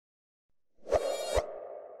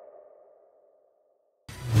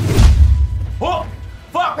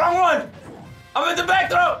wrong one! I'm in the back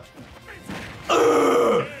throw!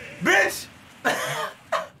 Bitch!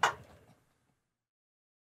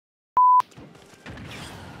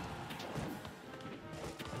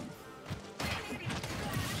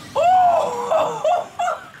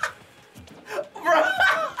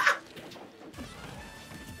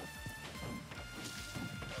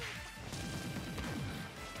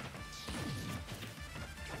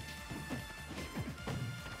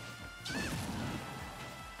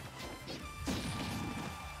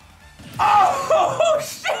 Oh,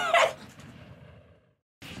 shit!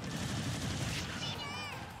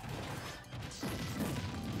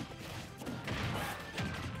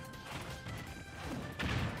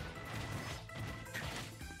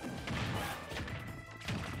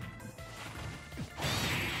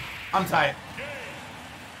 I'm tight.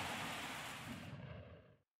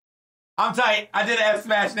 I'm tight. I did an F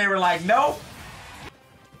smash and they were like, nope.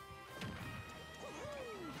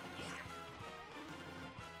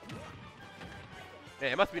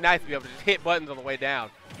 Man, it must be nice to be able to just hit buttons on the way down.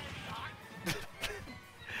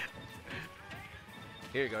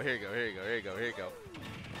 Here you go, here you go, here you go, here you go, here you go.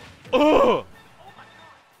 Oh!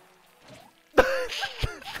 I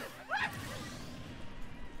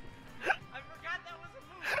forgot that was a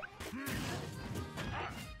move.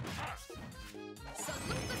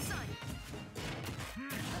 Salute the sun.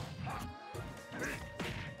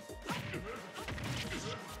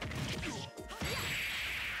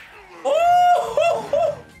 Oh!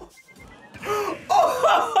 Oh!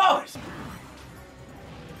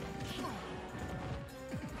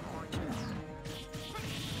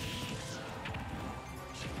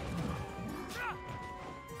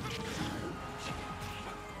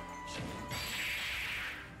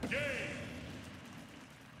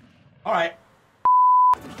 All right.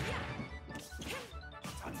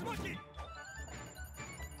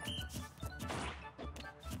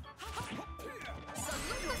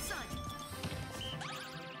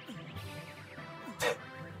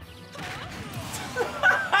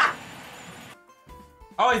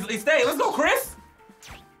 Oh, he's staying. Let's go, Chris.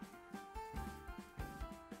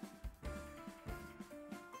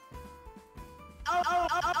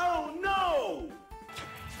 Oh no!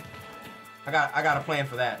 I got a plan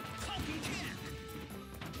for that.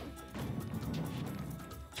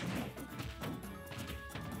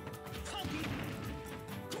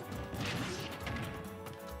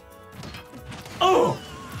 Oh,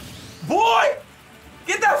 boy,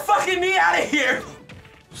 get that fucking knee out of here.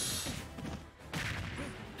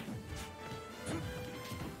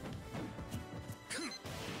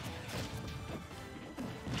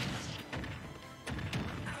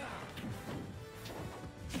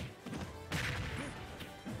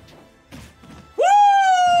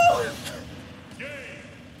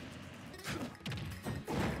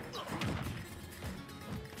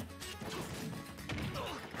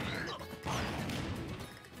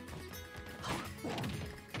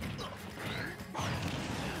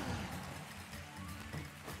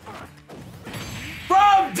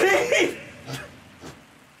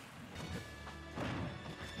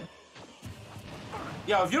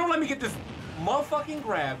 Yo, if you don't let me get this motherfucking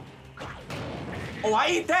grab. Oh, I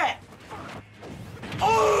eat that.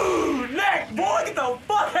 Oh, neck, boy, get the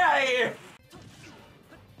fuck out of here.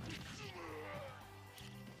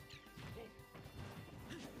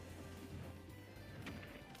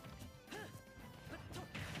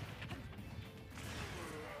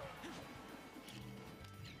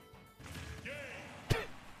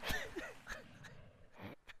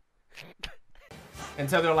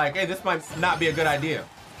 Until they're like, hey, this might not be a good idea.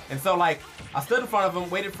 And so, like, I stood in front of him,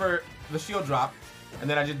 waited for the shield drop, and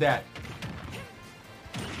then I did that.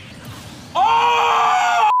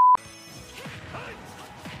 Oh!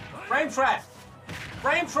 Frame trap.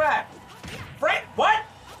 Frame trap. Frame, what?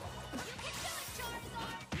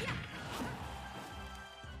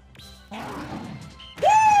 Woo!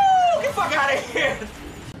 Get the fuck out of here!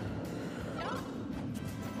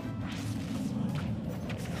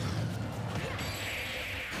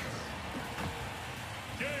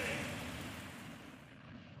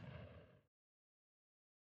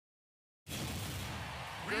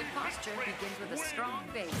 Good posture begins with a strong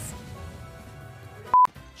base.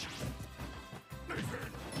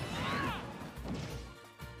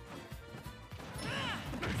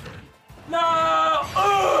 No!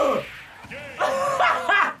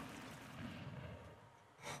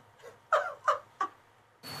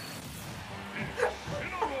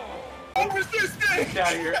 What was this thing? Get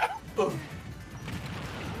out of here.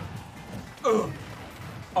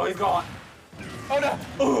 Oh, he's gone. Oh no.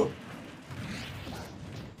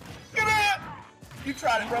 Get out! You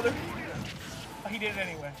tried it, brother. Oh, he did it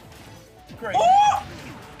anyway. Great. Oh!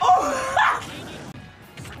 Oh!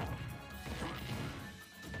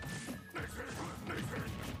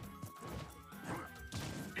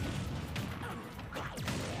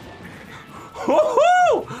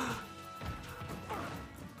 Woohoo!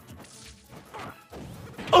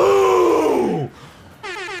 Ooh!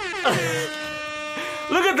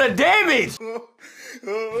 Look at the damage! Look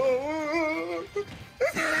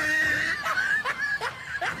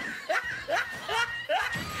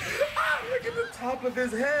at the top of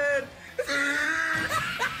his head.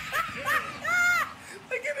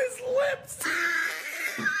 Look at his lips.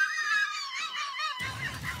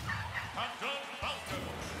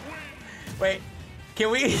 Wait,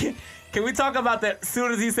 can we talk about that? As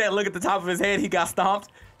soon as he said, look at the top of his head, he got stomped.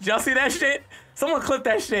 Did y'all see that shit? Someone clipped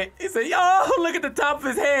that shit. He said, yo, look at the top of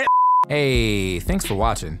his head. Hey, thanks for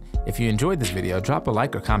watching. If you enjoyed this video, drop a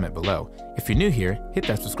like or comment below. If you're new here, hit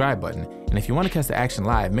that subscribe button. And if you want to catch the action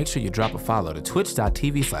live, make sure you drop a follow to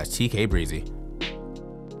twitch.tv/TKbreezy.